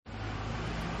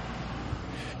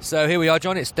So here we are,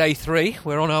 John. It's day 3.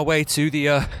 We're on our way to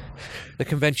the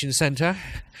convention centre,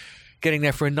 getting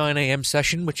there for a 9 a.m.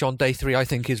 session, which on day 3 I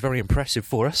think is very impressive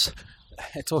for us.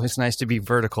 It's always nice to be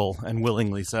vertical, and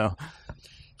willingly so.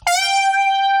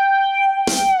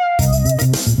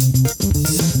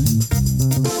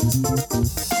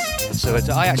 So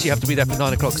I actually have to be there for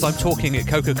 9 o'clock because I'm talking at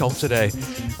CocoConf today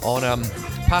on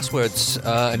passwords,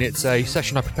 and it's a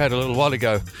session I prepared a little while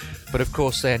ago. But of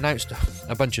course, they announced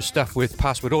a bunch of stuff with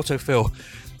password autofill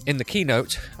in the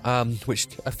keynote, which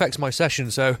affects my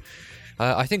session. So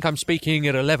I think I'm speaking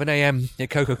at 11 a.m. at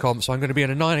CocoConf, so I'm going to be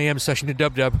in a 9 a.m. session at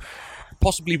WW,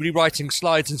 possibly rewriting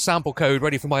slides and sample code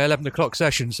ready for my 11 o'clock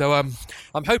session. So I'm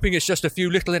hoping it's just a few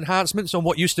little enhancements on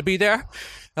what used to be there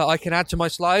I can add to my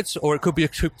slides, or it could be a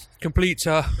complete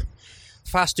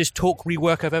fastest talk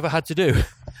rework I've ever had to do.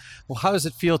 Well, how does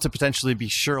it feel to potentially be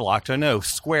Sherlocked? Oh no,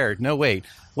 squared. No, wait.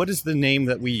 What is the name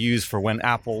that we use for when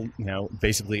Apple,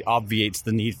 basically obviates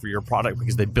the need for your product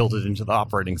because they built it into the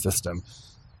operating system?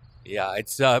 Yeah,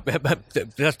 it's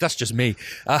that's just me.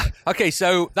 Okay,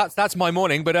 so that's my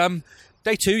morning. But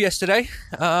day 2 yesterday.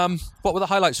 What were the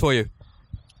highlights for you?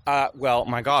 Well,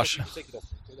 my gosh.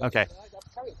 Okay.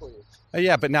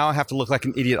 Yeah, but now I have to look like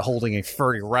an idiot holding a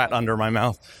furry rat under my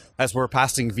mouth as we're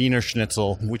passing Wiener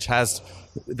Schnitzel, which has,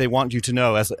 they want you to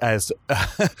know, as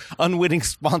unwitting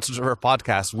sponsors of our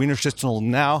podcast, Wiener Schnitzel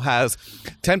now has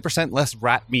 10% less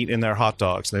rat meat in their hot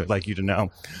dogs. They would like you to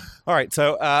know. All right,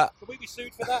 so... Could we be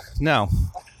sued for that? No.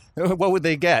 What would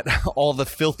they get? All the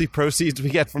filthy proceeds we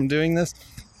get from doing this?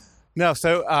 No,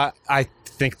 so I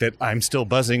think that I'm still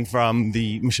buzzing from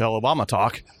the Michelle Obama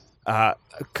talk,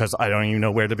 because I don't even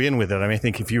know where to begin with it. I mean, I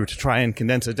think if you were to try and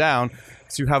condense it down,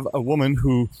 so you have a woman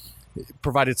who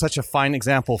provided such a fine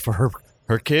example for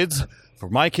her kids, for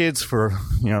my kids, for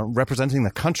representing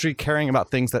the country, caring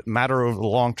about things that matter over the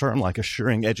long term, like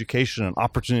assuring education and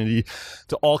opportunity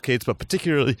to all kids, but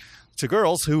particularly to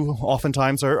girls who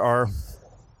oftentimes are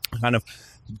kind of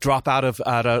drop out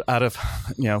of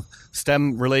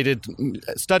STEM related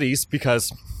studies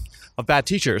because of bad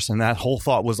teachers. And that whole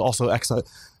thought was also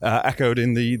echoed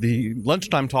in the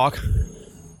lunchtime talk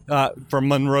from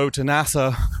Monroe to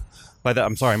NASA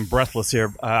I'm breathless here,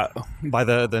 by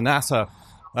the NASA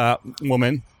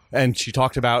woman. And she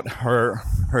talked about her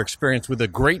experience with a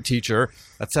great teacher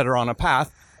that set her on a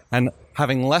path, and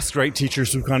having less great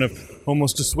teachers who kind of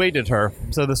almost dissuaded her.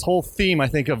 So this whole theme, I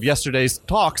think, of yesterday's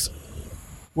talks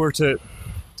were to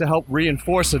help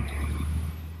reinforce it.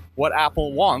 What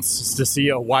Apple wants is to see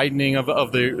a widening of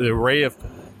the array of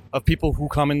people who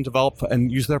come and develop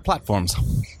and use their platforms.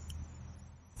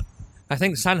 I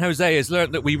think San Jose has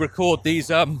learned that we record these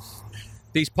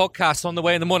podcasts on the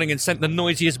way in the morning and sent the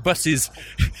noisiest buses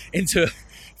into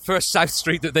First South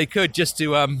Street that they could just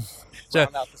to and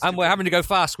we're having to go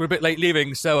fast. We're a bit late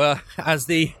leaving, so as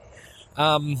the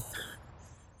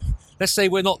let's say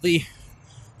we're not the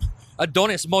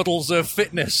Adonis models of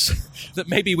fitness that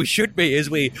maybe we should be as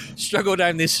we struggle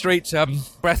down this street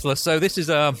breathless. So this is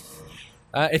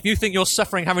if you think you're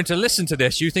suffering having to listen to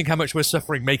this, you think how much we're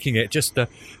suffering making it, just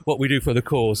what we do for the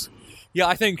cause. Yeah,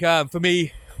 I think for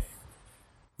me,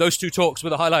 those 2 talks were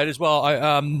the highlight as well.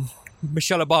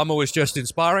 Michelle Obama was just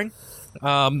inspiring.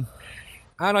 And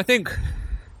I think,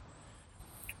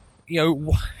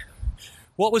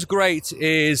 what was great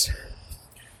is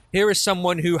here is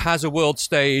someone who has a world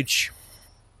stage,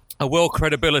 a world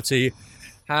credibility,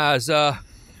 has a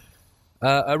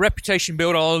reputation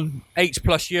built on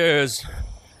 8+ years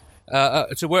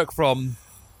to work from,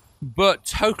 but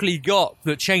totally got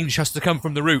that change has to come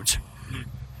from the root.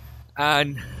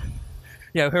 And,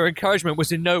 her encouragement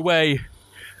was in no way,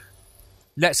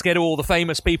 let's get all the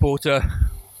famous people to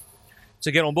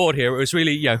get on board here. It was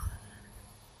really,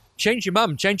 change your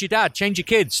mum, change your dad, change your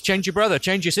kids, change your brother,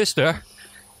 change your sister,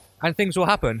 and things will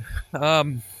happen.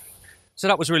 So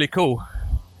that was really cool.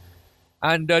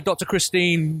 And Dr.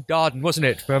 Christine Darden, wasn't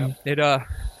it, from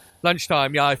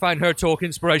lunchtime? Yeah, I found her talk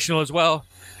inspirational as well.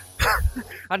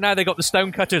 And now they got the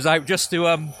stone cutters out just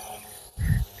to,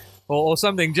 or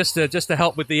something, just to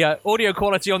help with the audio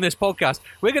quality on this podcast.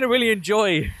 We're going to really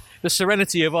enjoy the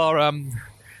serenity of our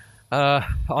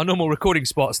normal recording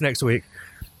spots next week.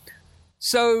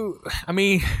 So, I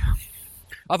mean,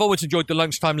 I've always enjoyed the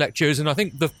lunchtime lectures, and I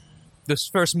think this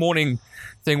first morning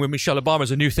thing with Michelle Obama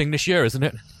is a new thing this year, isn't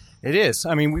it? It is.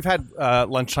 I mean, we've had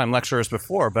lunchtime lecturers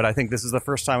before, but I think this is the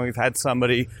first time we've had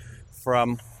somebody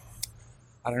from,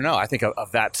 I don't know, I think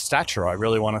of that stature, I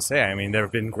really want to say. I mean, there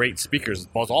have been great speakers.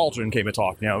 Buzz Aldrin came and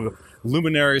talked.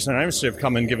 Luminaries in our industry have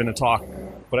come and given a talk.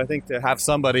 But I think to have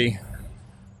somebody,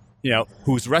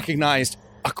 who's recognized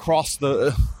across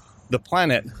the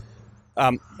planet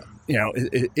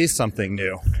is something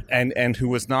new, and who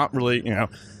was not really,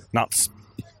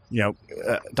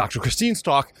 Dr. Christine's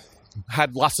talk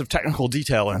had lots of technical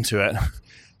detail into it,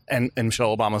 and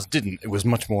Michelle Obama's didn't. It was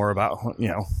much more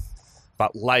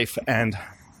about life and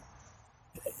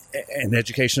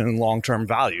education and long-term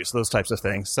values, those types of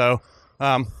things. So,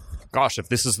 if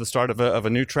this is the start of a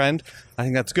new trend, I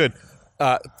think that's good.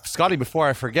 Scotty, before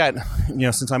I forget,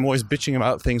 since I'm always bitching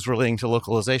about things relating to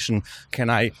localization, can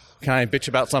I bitch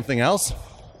about something else?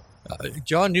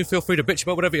 John, you feel free to bitch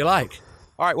about whatever you like.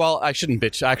 All right, well, I shouldn't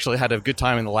bitch. I actually had a good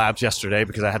time in the labs yesterday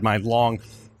because I had my long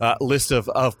list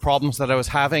of problems that I was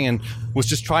having and was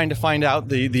just trying to find out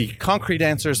the concrete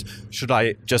answers. Should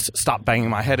I just stop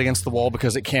banging my head against the wall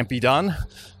because it can't be done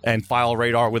and file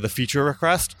radar with a feature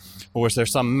request? Or is there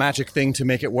some magic thing to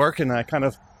make it work? And I kind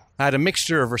of had a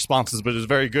mixture of responses, but it was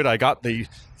very good. I got the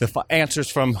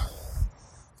answers from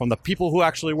the people who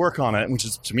actually work on it, which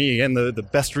is, to me, again, the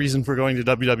best reason for going to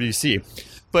WWDC.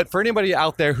 But for anybody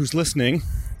out there who's listening,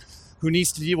 who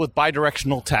needs to deal with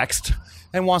bidirectional text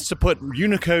and wants to put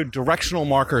Unicode directional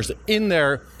markers in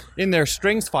their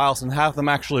strings files and have them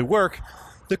actually work,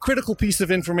 the critical piece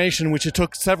of information, which it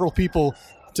took several people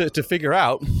to figure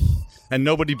out, and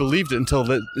nobody believed it until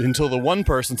the one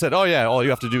person said, "Oh yeah, all you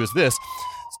have to do is this."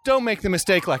 Don't make the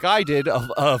mistake like I did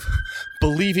of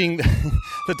believing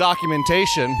the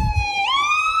documentation.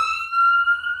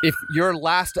 If your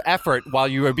last effort while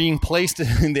you are being placed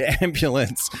in the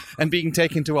ambulance and being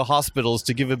taken to a hospital is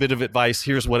to give a bit of advice,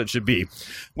 here's what it should be.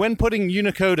 When putting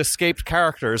Unicode escaped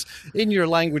characters in your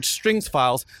language strings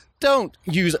files, don't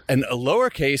use a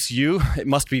lowercase u. It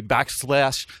must be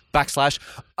backslash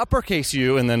uppercase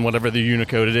U, and then whatever the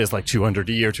Unicode it is, like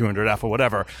 200E or 200F or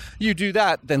whatever. You do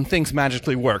that, then things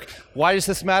magically work. Why does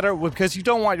this matter? Well, because you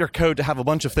don't want your code to have a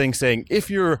bunch of things saying, if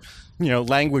your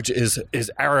language is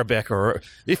Arabic, or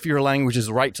if your language is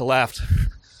right to left,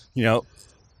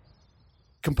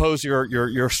 compose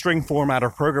your string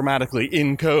formatter programmatically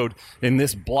in code in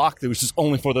this block that was just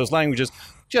only for those languages.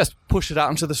 Just push it out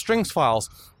into the strings files,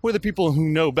 where the people who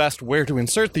know best where to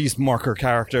insert these marker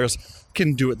characters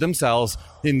can do it themselves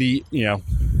in the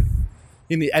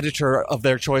editor of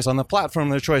their choice, on the platform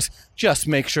of their choice. Just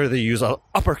make sure they use an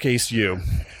uppercase U,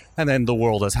 and then the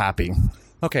world is happy.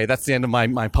 Okay, that's the end of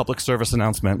my public service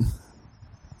announcement.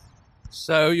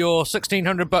 So your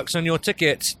 $1,600 on your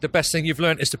ticket, the best thing you've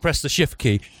learned is to press the shift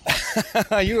key.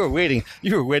 You were waiting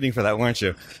for that, weren't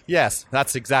you? Yes,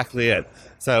 that's exactly it.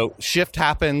 So shift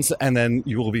happens, and then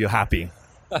you will be happy.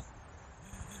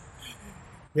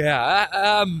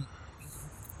 Yeah.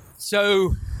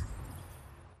 So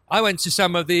I went to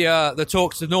some of the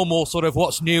talks, the normal sort of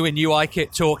what's new in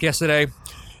UIKit talk yesterday,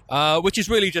 which is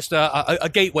really just a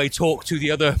gateway talk to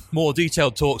the other more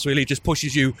detailed talks. Really just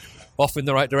pushes you off in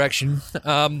the right direction.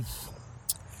 It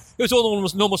was all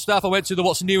normal stuff. I went to the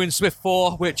what's new in Swift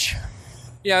 4, which,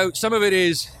 some of it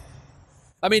is,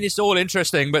 it's all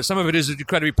interesting, but some of it is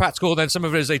incredibly practical. Then some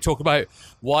of it is they talk about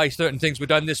why certain things were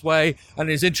done this way.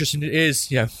 And as interesting it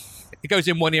is, it goes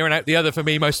in one ear and out the other for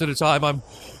me most of the time.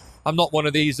 I'm not one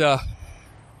of these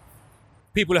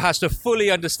people who has to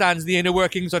fully understand the inner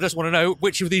workings. I just want to know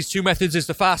which of these two methods is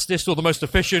the fastest or the most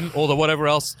efficient or the whatever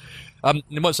else. And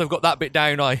once I've got that bit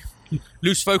down, I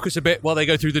lose focus a bit while they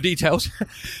go through the details.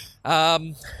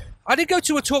 I did go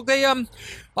to a talk.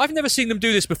 I've never seen them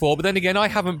do this before, but then again, I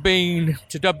haven't been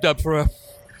to DubDub for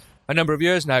a number of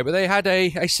years now. But they had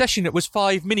a session that was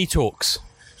 5 mini talks,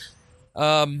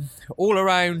 all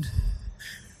around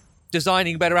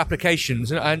designing better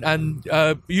applications and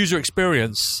user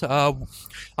experience. I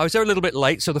was there a little bit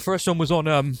late, so the first one was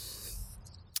on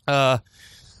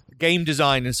game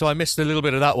design, and so I missed a little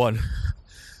bit of that one.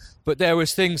 But there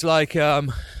was things like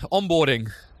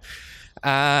onboarding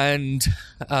and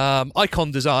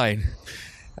icon design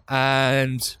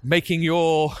and making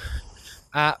your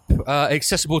app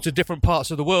accessible to different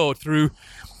parts of the world through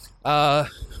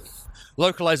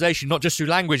localization, not just through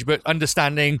language, but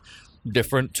understanding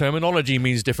different terminology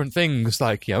means different things.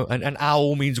 Like, an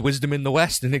owl means wisdom in the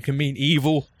West, and it can mean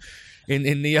evil in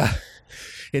the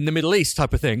Middle East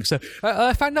type of thing. So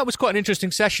I found that was quite an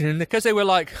interesting session, and because they were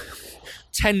like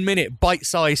 10-minute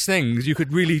bite-sized things, you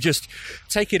could really just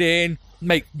take it in,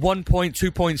 make 1 point, 2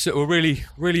 points that were really,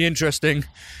 really interesting,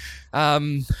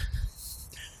 and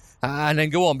then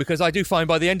go on. Because I do find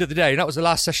by the end of the day, and that was the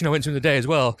last session I went to in the day as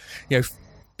well,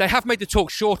 they have made the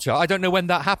talk shorter. I don't know when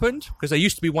that happened, because they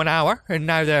used to be 1 hour, and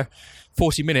now they're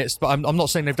 40 minutes. But I'm not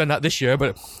saying they've done that this year,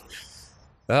 but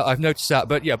I've noticed that.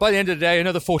 But yeah, by the end of the day,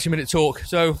 another 40-minute talk.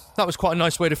 So that was quite a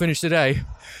nice way to finish the day.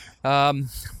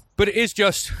 But it is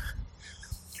just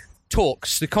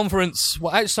talks, the conference,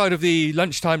 well, outside of the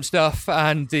lunchtime stuff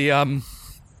and the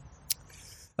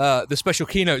special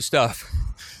keynote stuff,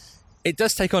 it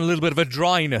does take on a little bit of a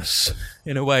dryness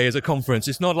in a way as a conference.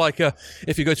 It's not like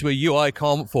if you go to a UI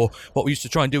conf or what we used to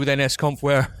try and do with NS conf,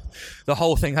 where the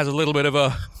whole thing has a little bit of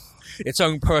its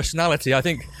own personality. I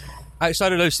think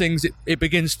outside of those things, it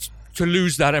begins to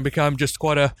lose that and become just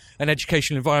quite an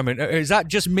educational environment. Is that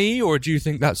just me, or do you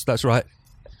think that's right?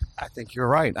 I think you're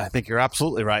right. I think you're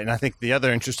absolutely right. And I think the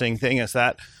other interesting thing is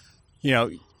that,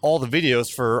 all the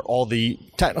videos for all the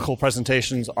technical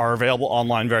presentations are available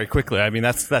online very quickly. I mean,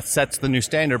 that sets the new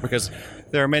standard, because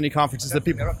there are many conferences that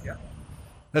people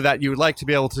that you would like to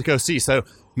be able to go see. So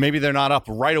maybe they're not up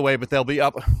right away, but they'll be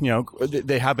up,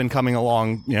 they have been coming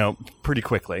along, pretty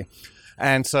quickly.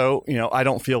 And so, I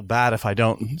don't feel bad if I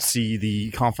don't see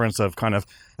the conference of kind of,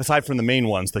 aside from the main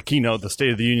ones, the keynote, the State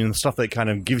of the Union, the stuff that kind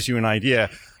of gives you an idea,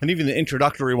 and even the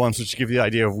introductory ones, which give you the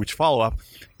idea of which follow-up.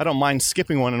 I don't mind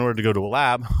skipping one in order to go to a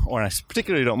lab, or I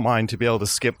particularly don't mind to be able to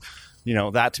skip,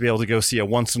 that to be able to go see a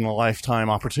once-in-a-lifetime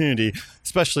opportunity,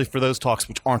 especially for those talks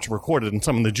which aren't recorded, and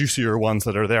some of the juicier ones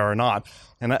that are there are not.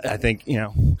 And I think,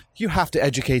 you have to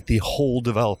educate the whole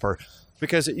developer,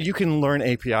 because you can learn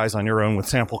APIs on your own with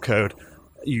sample code.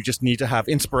 You just need to have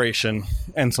inspiration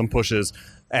and some pushes,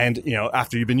 and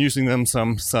after you've been using them,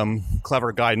 some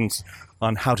clever guidance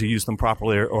on how to use them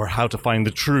properly, or how to find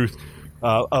the truth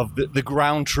of the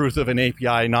ground truth of an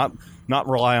API, not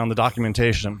rely on the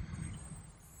documentation.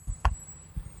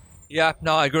 Yeah,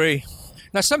 no, I agree.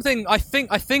 Now, something I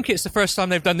think it's the first time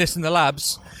they've done this in the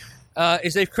labs,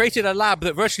 is they've created a lab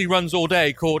that virtually runs all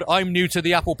day called I'm New to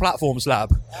the Apple Platforms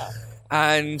Lab,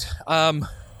 and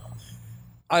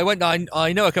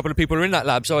I know a couple of people who are in that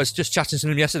lab, so I was just chatting to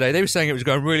them yesterday. They were saying it was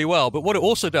going really well, but what it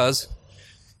also does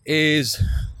is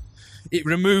it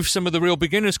removes some of the real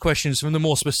beginners' questions from the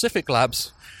more specific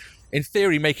labs, in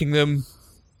theory making them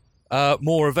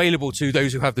more available to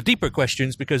those who have the deeper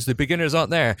questions, because the beginners aren't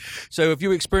there. So have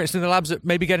you experienced in the labs that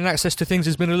maybe getting access to things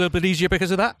has been a little bit easier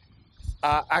because of that?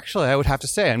 Actually, I would have to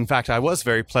say, in fact, I was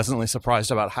very pleasantly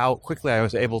surprised about how quickly I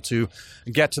was able to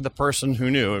get to the person who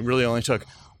knew. It really only took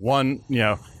one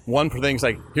for things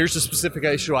like, here's the specific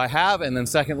issue I have, and then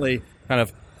secondly, kind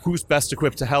of who's best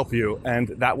equipped to help you, and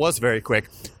that was very quick.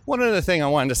 One other thing I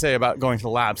wanted to say about going to the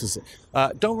labs is,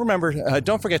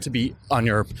 don't forget to be on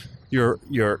your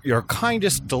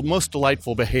kindest, most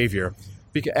delightful behavior,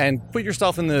 and put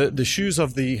yourself in the shoes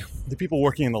of the people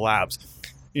working in the labs.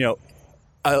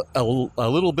 A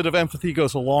little bit of empathy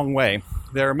goes a long way.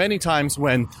 There are many times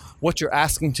when what you're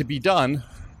asking to be done,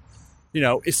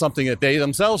 is something that they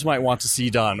themselves might want to see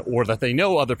done, or that they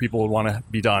know other people would want to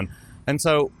be done. And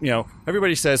so,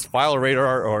 everybody says file a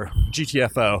radar or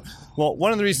GTFO. Well,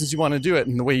 one of the reasons you want to do it,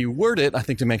 and the way you word it, I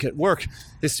think, to make it work,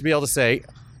 is to be able to say,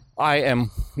 I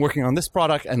am working on this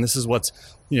product, and this is what's,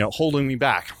 holding me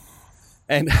back.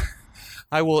 And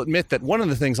I will admit that one of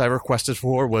the things I requested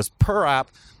for was per app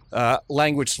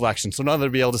language selection. So now they'll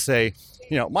be able to say,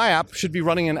 my app should be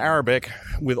running in Arabic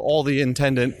with all the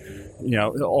attendant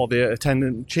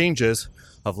changes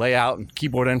of layout and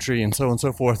keyboard entry and so on and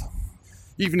so forth,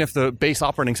 even if the base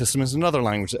operating system is another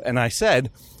language. And I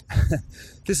said,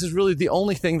 this is really the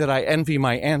only thing that I envy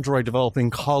my Android developing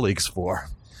colleagues for.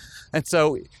 And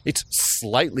so it's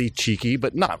slightly cheeky,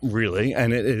 but not really.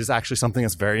 And it is actually something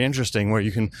that's very interesting, where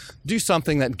you can do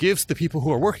something that gives the people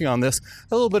who are working on this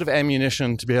a little bit of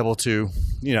ammunition to be able to,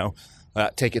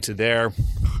 take it to their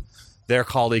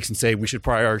colleagues and say, we should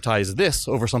prioritize this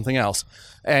over something else.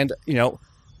 And,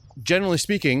 generally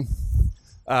speaking,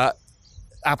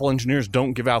 Apple engineers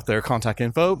don't give out their contact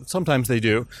info. Sometimes they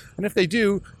do. And if they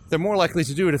do, they're more likely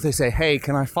to do it if they say, hey,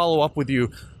 can I follow up with you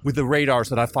with the radars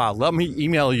that I filed? Let me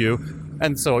email you.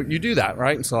 And so you do that,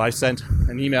 right? And so I sent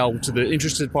an email to the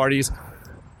interested parties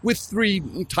with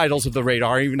 3 titles of the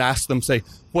radar. I even asked them, say,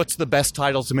 what's the best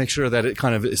title to make sure that it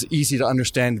kind of is easy to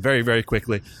understand very, very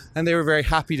quickly. And they were very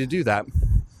happy to do that.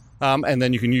 And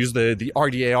then you can use the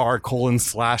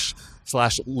RDAR://link,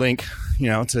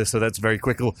 so that's very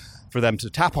quick for them to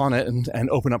tap on it and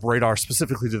open up radar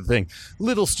specifically to the thing.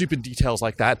 Little stupid details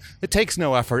like that. It takes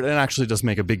no effort and actually does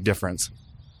make a big difference.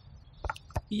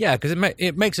 Yeah, because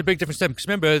it makes a big difference to them. Because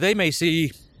remember, they may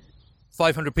see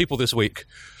 500 people this week.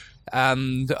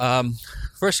 And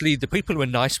firstly, the people who are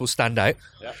nice will stand out.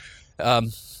 Yeah.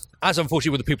 As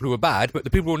unfortunately with the people who are bad, but the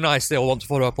people who are nice, they'll want to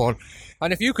follow up on.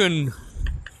 And if you can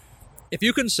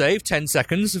save 10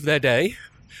 seconds of their day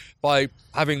by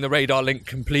having the radar link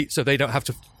complete so they don't have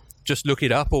to just look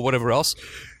it up or whatever else,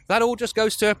 that all just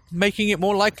goes to making it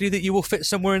more likely that you will fit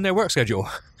somewhere in their work schedule.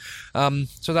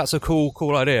 So that's a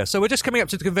cool idea. So we're just coming up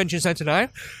to the convention center now.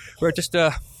 We're just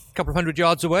a couple of 100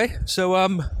 yards away. So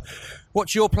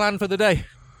what's your plan for the day?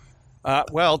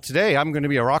 Well, today I'm going to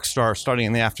be a rock star starting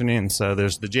in the afternoon. So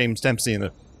there's the James Dempsey and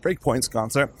the Breakpoints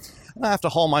concert. And I have to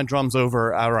haul my drums over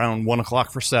around 1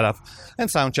 o'clock for setup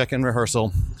and sound check and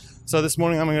rehearsal. So this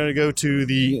morning I'm going to go to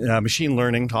the machine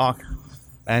learning talk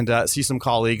and see some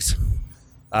colleagues.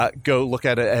 Go look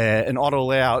at an auto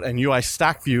layout and UI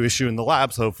stack view issue in the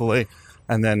labs, hopefully,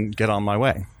 and then get on my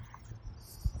way.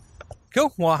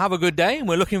 Cool. Well, have a good day. And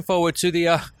we're looking forward to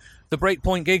the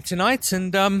Breakpoint gig tonight.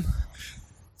 And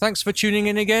thanks for tuning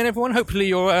in again, everyone. Hopefully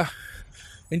you're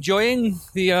enjoying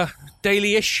the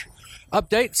daily-ish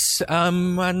updates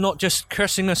and not just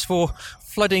cursing us for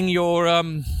flooding your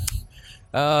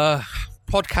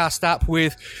podcast app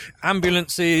with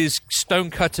ambulances,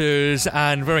 stonecutters,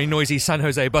 and very noisy San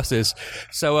Jose buses.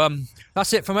 So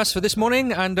that's it from us for this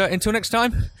morning, and until next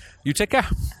time, you take care.